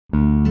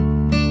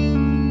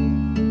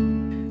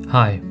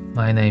Hi,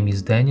 my name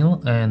is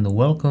Daniel and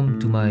welcome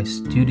to my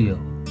studio.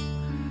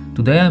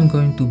 Today I'm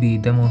going to be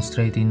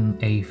demonstrating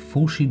a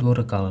full sheet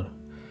watercolor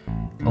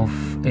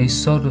of a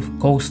sort of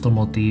coastal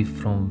motif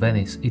from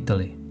Venice,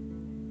 Italy.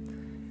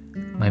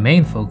 My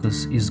main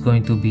focus is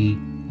going to be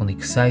on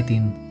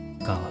exciting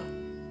color.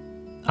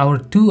 Our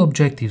two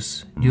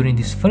objectives during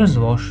this first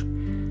wash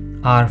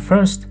are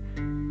first,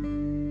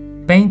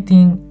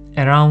 painting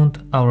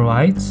around our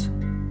whites,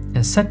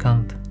 and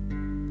second,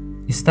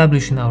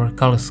 establishing our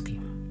color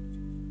scheme.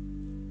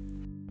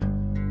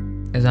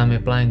 As I'm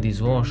applying this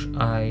wash,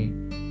 I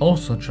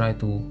also try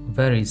to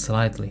vary it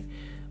slightly,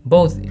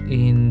 both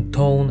in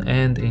tone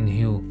and in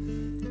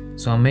hue.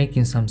 So I'm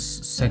making some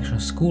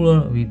sections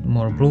cooler with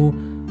more blue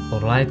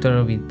or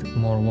lighter with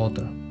more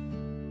water.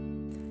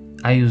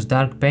 I use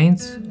dark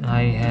paints.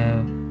 I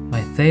have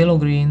my phthalo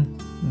green,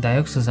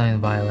 dioxazine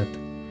violet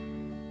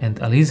and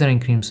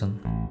alizarin crimson.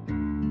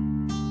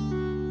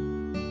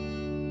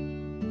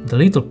 The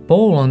little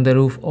pole on the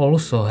roof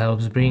also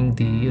helps bring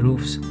the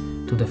roofs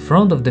to the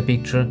front of the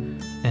picture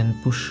and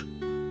push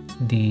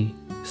the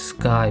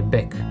sky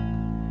back.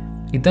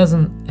 It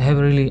doesn't have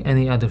really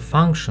any other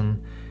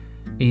function.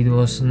 It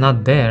was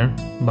not there,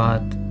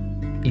 but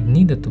it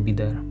needed to be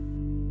there.